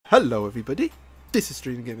Hello everybody, this is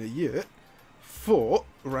Shindominous here for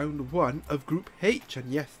round 1 of Group H,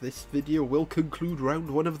 and yes, this video will conclude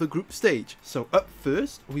round 1 of the group stage. So up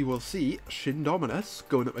first we will see Shindominous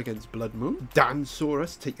going up against Bloodmoon, Dinosaur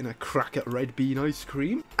taking a crack at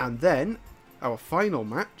RedBeanIceCream, and then our final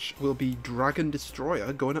match will be Dragon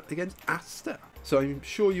Destroyer going up against Asta. So I'm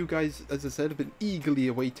sure you guys, as I said, have been eagerly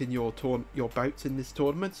awaiting your bouts in this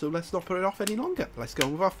tournament, so let's not put it off any longer. Let's go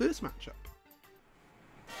on with our first matchup.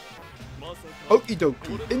 Okie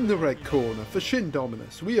dokie, in the red corner for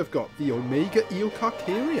Shindominous, we have got the Omega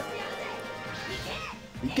Eocarcharia.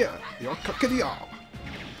 Omega Eocarcharia.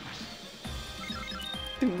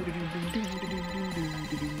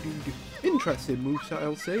 Interesting moveset,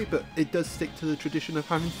 I'll say, but it does stick to the tradition of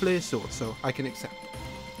having flare swords, so I can accept it.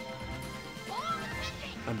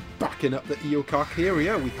 And backing up the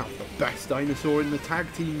Eocarcharia, we have the best dinosaur in the tag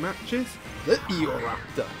team matches, the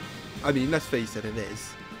Eoraptor. I mean, let's face it, it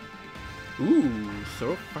is. Ooh,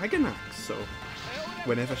 Saurophagonax. So,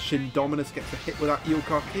 whenever Shindominous gets a hit with that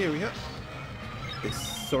Eocarcharia, this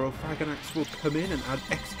Saurophagonax will come in and add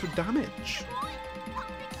extra damage.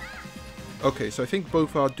 Okay, so I think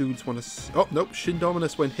both our dudes want to... Oh, nope,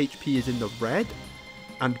 Shindominous when HP is in the red,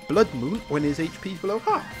 and Bloodmoon when his HP is below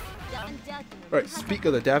half. Right, speak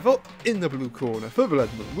of the devil, in the blue corner for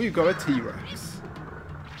Bloodmoon, we've got a T-Rex.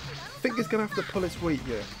 I think he's going to have to pull his weight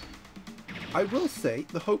here. I will say,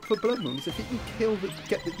 the hope for Bloodmoon is if he can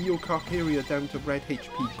get the Eocarcharia down to red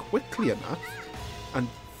HP quickly enough, and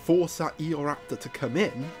force that Eoraptor to come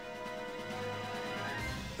in,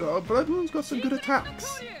 Bloodmoon's got some good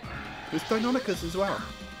attacks. There's Deinonychus as well.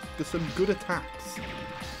 There's some good attacks.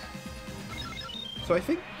 So I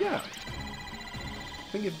think, yeah.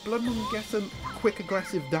 I think if Bloodmoon gets some quick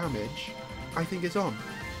aggressive damage, I think it's on.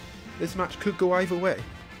 This match could go either way.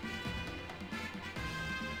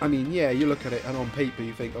 I mean, yeah, you look at it and on paper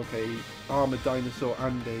you think, okay, armoured dinosaur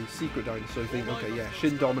and a secret dinosaur, you think, okay, yeah,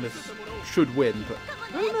 Shindominous should win, but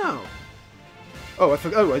I don't know. Oh, I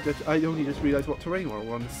forgot. Oh, I only just realised what terrain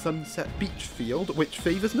we're on. Sunset Beach Field, which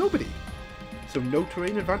favours nobody. So no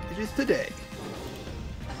terrain advantages today.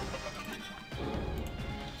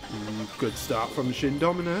 Ooh, good start from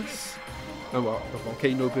Shindominous. Oh well, the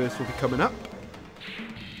volcano burst will be coming up.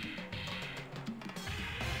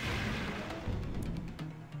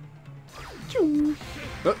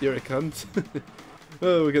 Oh, here it comes.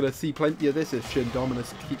 Oh, we're going to see plenty of this as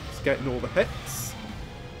Shindominous keeps getting all the hits.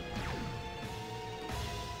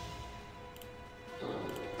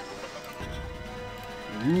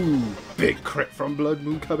 Ooh, big crit from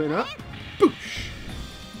Bloodmoon coming up. Boosh!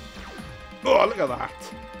 Oh, look at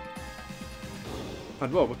that.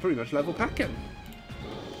 And well, we're pretty much level packing.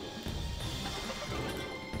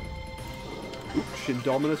 Ooh,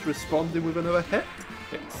 Shindominous responding with another hit.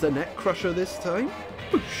 It's the Neck Crusher this time.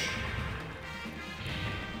 Boosh!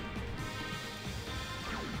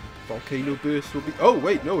 Volcano Burst will be... Oh,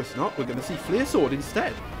 wait, no, it's not. We're going to see Flare Sword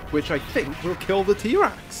instead, which I think will kill the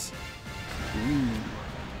T-Rex. Ooh.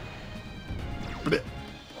 Blip.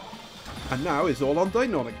 And now it's all on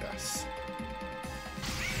Deinonychus.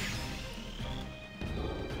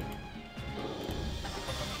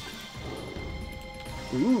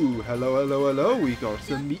 Ooh, hello, hello, hello. We got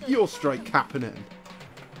some Meteor Strike happening.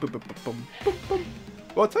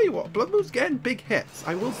 Well, I'll tell you what, Bloodmoon's getting big hits.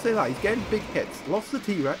 I will say that, he's getting big hits. Lost the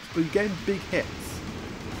T-Rex, but he's getting big hits.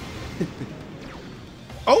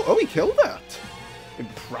 oh, he killed that.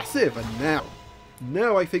 Impressive, and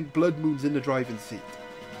now I think Bloodmoon's in the driving seat.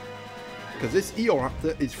 Because this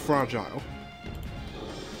Eoraptor is fragile.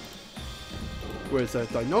 Whereas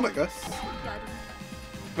Deinonychus,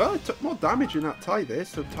 well, it took more damage in that tie there,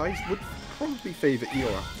 so ties would probably favour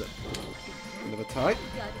Eoraptor. Another tie.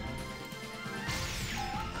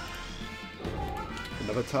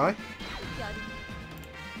 Another tie.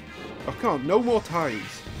 I can't. No more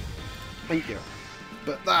ties. Thank you.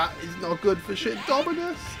 But that is not good for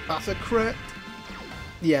Shindominous. That's a crit.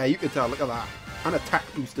 Yeah, you can tell. Look at that. An attack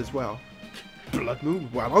boost as well.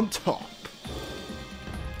 Bloodmoon well on top.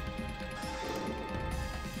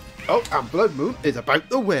 Oh, and Bloodmoon is about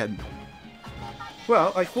to win.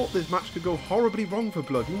 Well, I thought this match could go horribly wrong for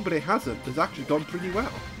Bloodmoon, but it hasn't. It's actually gone pretty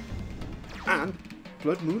well. And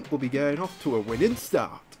Bloodmoon will be getting off to a winning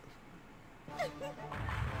start.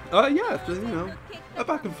 Yeah, you know, a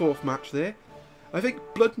back and forth match there. I think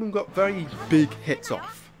Bloodmoon got very big hits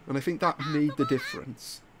off, and I think that made the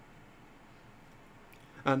difference.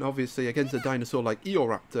 And obviously, against a dinosaur like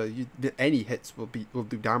Eoraptor, any hits will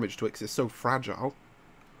do damage to it because it's so fragile.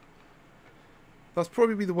 That's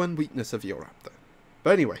probably the one weakness of Eoraptor.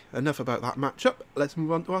 But anyway, enough about that matchup. Let's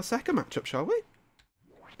move on to our second matchup, shall we?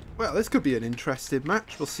 Well, this could be an interesting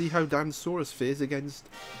match. We'll see how Dinosaur fares against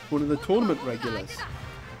one of the tournament regulars.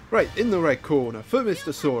 Right, in the red corner, for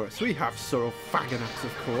Mr. Sauros, we have Saurophaganax,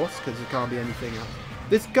 of course, because there can't be anything else.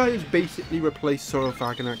 This guy has basically replaced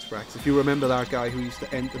Saurophaganax Rex. If you remember that guy who used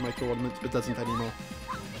to enter my tournaments but doesn't anymore.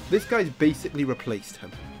 This guy's basically replaced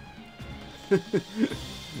him.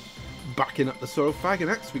 Backing up the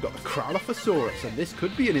Saurophaganax, we got the Kralophosaurus, and this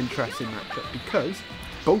could be an interesting matchup because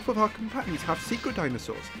both of our companions have secret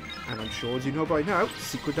dinosaurs. And I'm sure, as you know by now,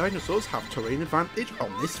 secret dinosaurs have terrain advantage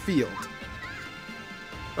on this field.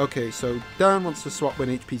 Okay, so Dan wants to swap when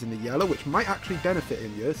HP's in the yellow, which might actually benefit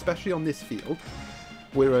him here, especially on this field.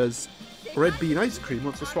 Whereas RedBeanIceCream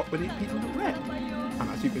wants to swap when HP's in the red. And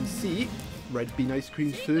as you can see,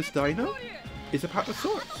 RedBeanIceCream's first dino is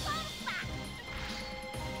Apatosaurus.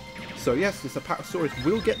 So yes, this Apatosaurus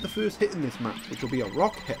will get the first hit in this match, which will be a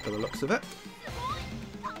rock hit for the looks of it.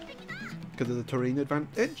 Because of the terrain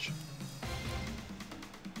advantage.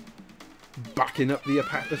 Backing up the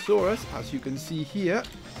Apatosaurus, as you can see here,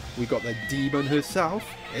 we got the demon herself,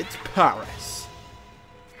 it's Paris.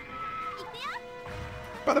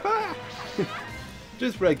 Ba-da-ba!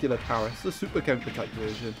 Just regular Paris, the super counter type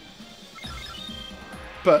version.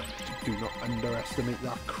 But do not underestimate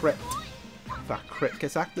that crit. If that crit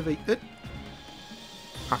gets activated,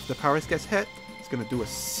 after Paris gets hit, it's going to do a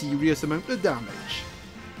serious amount of damage.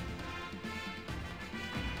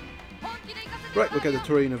 Right, we'll get the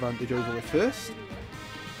terrain advantage over with first.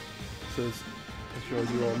 So as sure as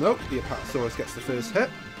you all know, the Apatosaurus gets the first hit.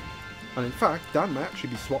 And in fact, Dan might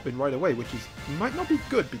actually be swapping right away, which might not be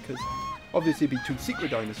good because obviously it'd be two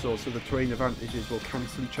secret dinosaurs, so the terrain advantages will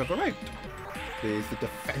cancel each other out. There's the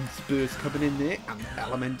defense burst coming in there, and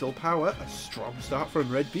elemental power, a strong start from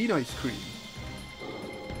RedBeanIceCream.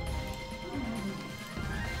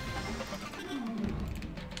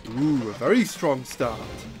 Ooh, a very strong start.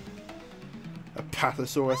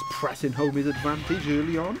 Apatosaurus pressing home his advantage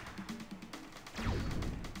early on.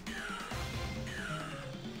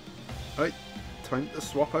 Right, time to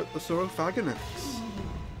swap out the Saurophaganax.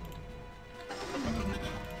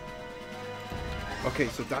 Okay,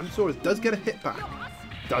 so Dinosaur does get a hit back,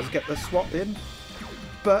 does get the swap in,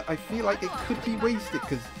 but I feel like it could be wasted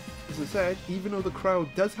because, as I said, even though the crowd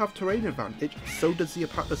does have terrain advantage, so does the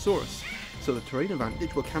Apatosaurus. So the terrain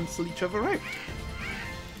advantage will cancel each other out.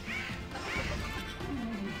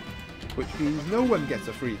 Which means no one gets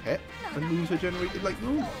a free hit, and moves are generated like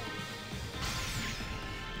normal.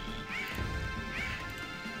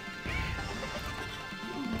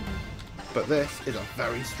 But this is a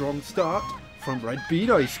very strong start from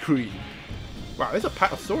RedBeanIceCream. Wow, this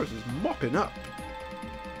Apatosaurus is mopping up.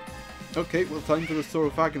 Okay, well, time for the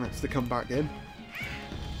Saurophaganax to come back in.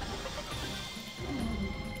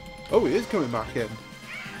 Oh, he is coming back in.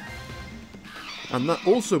 And that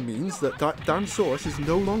also means that Dinosaurus is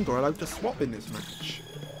no longer allowed to swap in this match.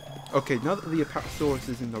 Okay, now that the Apatosaurus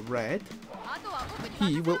is in the red,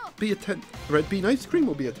 he will be RedBeanIceCream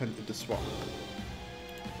will be attempted to swap.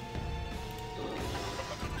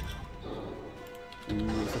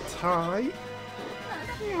 Ooh, it's a tie.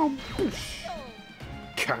 Oh, push.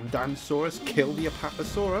 Can Dinosaurus kill the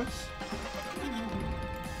Apatosaurus?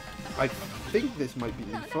 I think this might be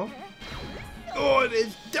lethal. Oh, it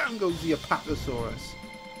is! Down goes the Apatosaurus.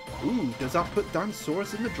 Ooh, does that put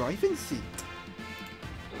Dinosaurus in the driving seat?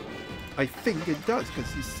 I think it does, because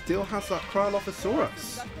he still has that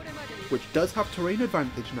Kralophosaurus, which does have terrain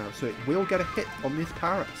advantage now, so it will get a hit on this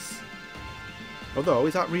Paris. Although,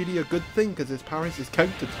 is that really a good thing, because this Paris is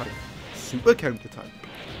counter-type. Super counter-type.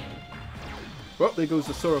 Well, there goes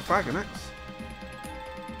the Saurophaganax.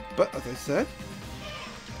 But, as I said,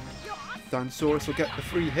 Dinosaurus will get the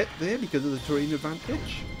free hit there because of the terrain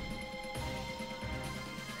advantage.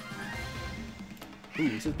 Ooh,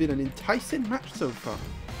 this has been an enticing match so far.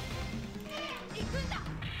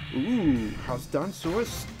 Ooh, has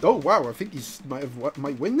Dinosaurus... Oh wow, I think he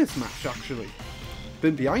might win this match actually.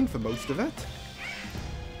 Been behind for most of it.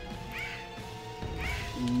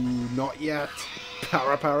 Ooh, not yet.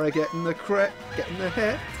 Para getting the crit, getting the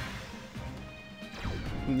hit.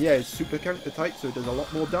 And yeah, it's super counter type, so it does a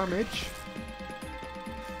lot more damage.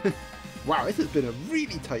 Wow, this has been a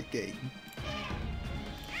really tight game.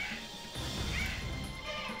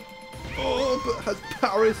 Oh, but has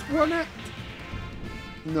Paris won it?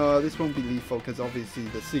 No, this won't be lethal because obviously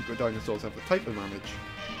the secret dinosaurs have the type advantage.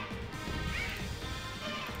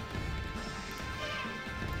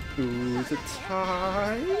 Ooh, it's a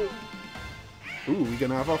tie. Ooh, we're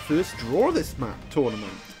going to have our first draw this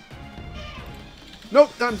tournament.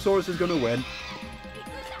 Nope, Dinosaurus is going to win.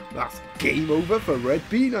 That's game over for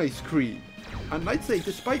RedBeanIceCream. And I'd say,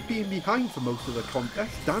 despite being behind for most of the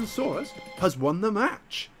contest, Dinosaur has won the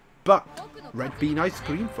match. But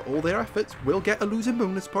RedBeanIceCream, for all their efforts, will get a losing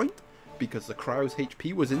bonus point because the crow's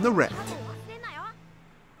HP was in the red.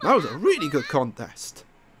 That was a really good contest.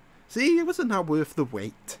 See, it wasn't that worth the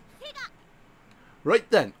wait. Right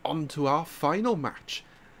then, on to our final match.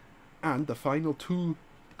 And the final two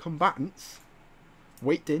combatants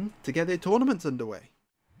waiting to get their tournaments underway.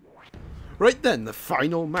 Right then, the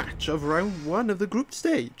final match of round 1 of the group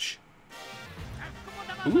stage.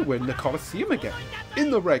 Ooh, we're in the Colosseum again, in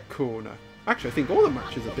the red corner. Actually, I think all the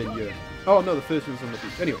matches have been here. Oh no, the first one's on the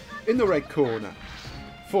beach. Anyway, in the red corner,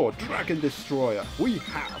 for Dragon Destroyer, we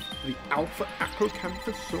have the Alpha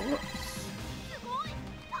Acrocanthosaurus.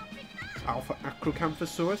 Alpha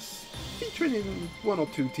Acrocanthosaurus, featuring in 1 or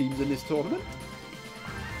 2 teams in this tournament.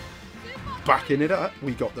 Backing it up,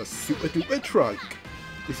 we got the Super Duper Trike.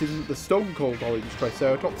 This isn't the Stone Cold Orange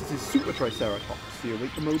Triceratops, this is Super Triceratops, the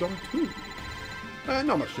Awaken mode on 2.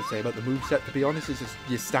 Not much to say about the moveset, to be honest. It's just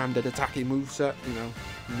your standard attacking moveset, you know.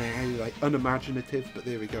 Nah, like unimaginative, but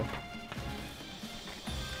there we go.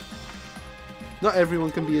 Not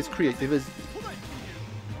everyone can be as creative as...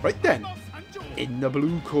 Right then, in the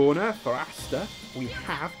blue corner for Asta, we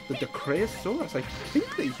have the Dinosaur. I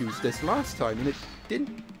think they used this last time and it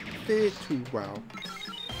didn't fare too well.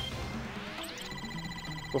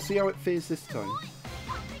 We'll see how it fares this time.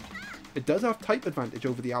 It does have type advantage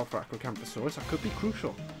over the Alpha Acrocanthosaurus, that could be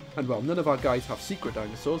crucial. And well, none of our guys have secret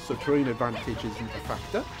dinosaurs, so terrain advantage isn't a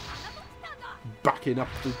factor. Backing up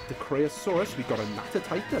the Creosaurus, we've got a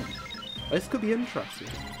Natatitan. This could be interesting.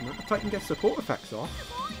 Natatitan gets support effects off.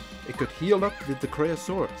 It could heal up the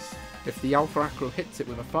Creosaurus. If the Alpha Acro hits it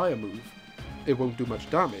with a fire move, it won't do much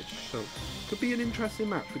damage, so it could be an interesting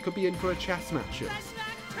match. We could be in for a chess match here.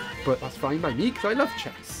 But that's fine by me, because I love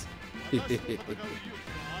chess.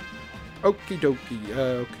 Okie dokie.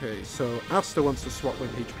 Okay, so Asta wants to swap when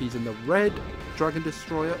HP's in the red, Dragon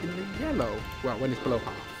Destroyer in the yellow. Well, when it's below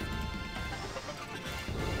half.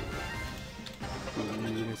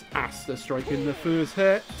 There's Asta striking the first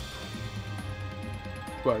hit.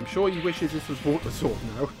 Well, I'm sure he wishes this was Water Sword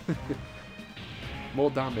now.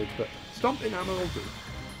 More damage, but Stomping Hammer will do.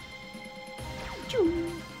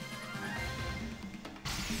 Choo!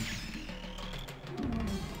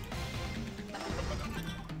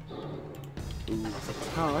 Ooh, that's a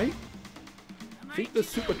tie. I think the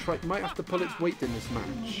Super Trike might have to pull its weight in this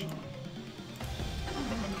match.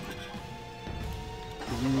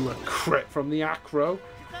 Ooh, a crit from the Acro.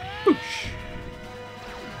 Boosh!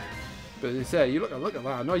 But as I say, you look at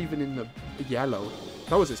that, not even in the yellow.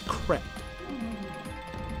 That was his crit.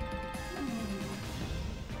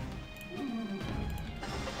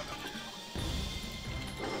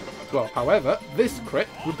 Well, however, this crit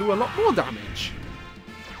would do a lot more damage.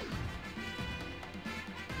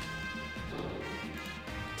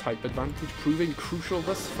 Type advantage proving crucial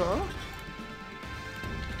thus far.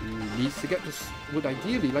 Ooh, needs to get this. Would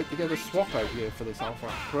ideally like to get a swap out here for this Alpha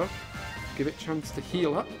Acro. Give it a chance to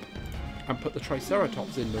heal up and put the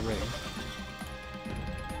Triceratops in the ring.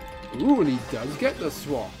 Ooh, and he does get the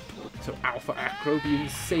swap. So Alpha Acro being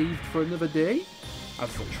saved for another day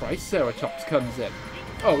as the Triceratops comes in.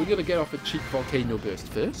 Oh, we're going to get off a cheap Volcano Burst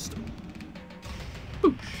first.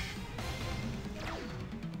 Boosh.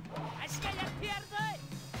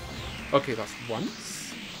 Okay, that's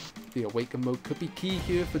once. The Awaken mode could be key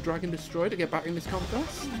here for Dragon Destroyer to get back in this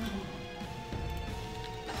contest.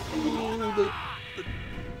 Ooh,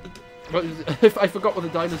 I forgot what the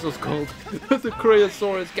dinosaur's called. The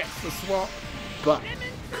Creosaurus gets the swap. But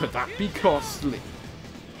could that be costly?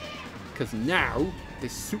 Because now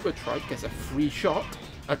this Super Trike gets a free shot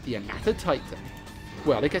at the Natatitan.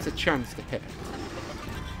 Well, it gets a chance to hit.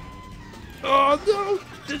 Oh no!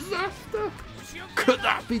 Disaster! Could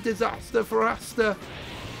that be disaster for Asta?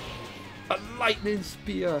 A lightning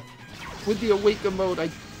spear with the Awaken mode. I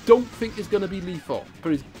don't think it's going to be lethal,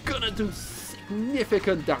 but it's going to do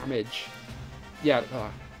significant damage. Yeah.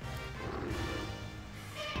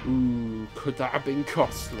 Ooh, could that have been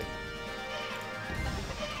costly?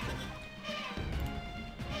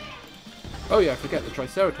 Oh yeah, I forget the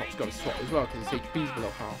Triceratops got a swap as well because its HP's below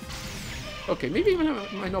half. Okay, maybe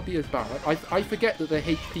it might not be as bad. I forget that the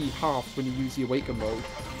HP halves when you use the Awaken mode.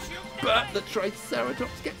 But the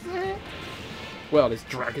Triceratops gets there. Well, it's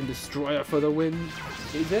Dragon Destroyer for the win,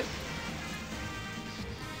 is it?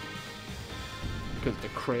 Because the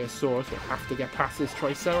Creosaurus will have to get past this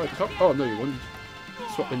Triceratops. Oh no, you wouldn't.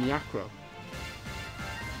 Swap in the Acro.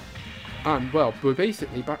 And well, we're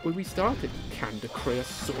basically back where we started. Can the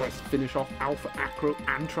Creosaurus finish off Alpha Acro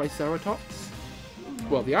and Triceratops?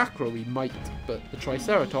 Well, the Acro he might, but the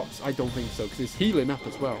Triceratops I don't think so, because it's healing up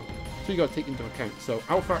as well. So you got to take into account. So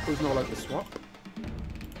Alpha Acro's not allowed to swap.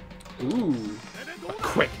 Ooh, a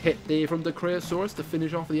quick hit there from the Creosaurus to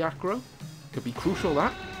finish off the Acro. Could be crucial,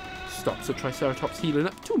 that. Stops the Triceratops healing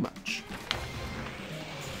up too much.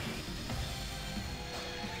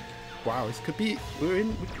 Wow, this could be,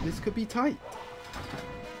 this could be tight.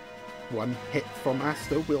 One hit from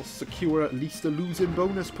Asta will secure at least a losing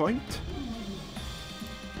bonus point.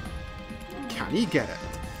 Can he get it?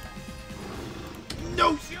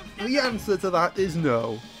 No! The answer to that is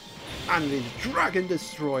no. And his Dragon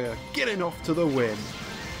Destroyer getting off to the win.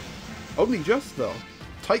 Only just though.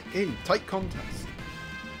 Tight game, tight contest.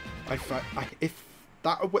 If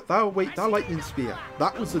that lightning spear,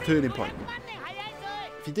 that was the turning point.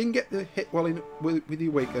 If he didn't get the hit while with the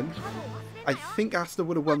Awaken, I think Asta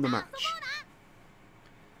would have won the match.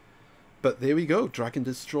 But there we go, Dragon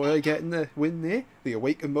Destroyer getting the win there, the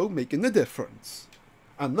Awaken mode making the difference.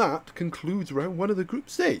 And that concludes round 1 of the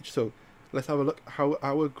group stage. So let's have a look how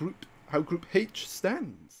Group H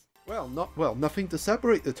stands. Well, nothing to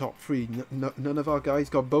separate the top 3. None of our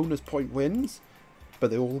guys got bonus point wins,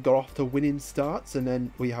 but they all got off to winning starts. And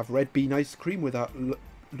then we have RedBeanIceCream with that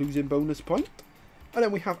losing bonus point. And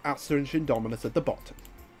then we have Asta and Shindominous at the bottom.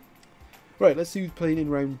 Right, let's see who's playing in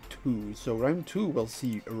round 2. So round 2 we'll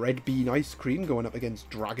see RedBeanIceCream going up against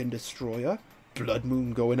Dragon Destroyer,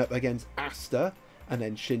 Bloodmoon going up against Asta, and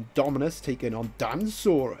then Shindominous taking on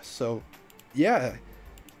Dinosaur. So yeah,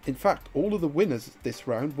 in fact all of the winners this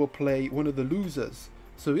round will play one of the losers.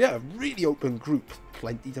 So yeah, really open group,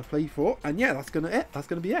 plenty to play for, and yeah, that's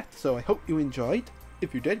gonna be it. So I hope you enjoyed.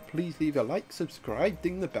 If you did, please leave a like, subscribe,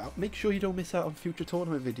 ding the bell, make sure you don't miss out on future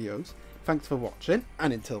tournament videos. Thanks for watching,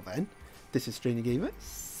 and until then, this is Strainer Gamer,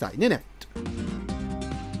 signing out.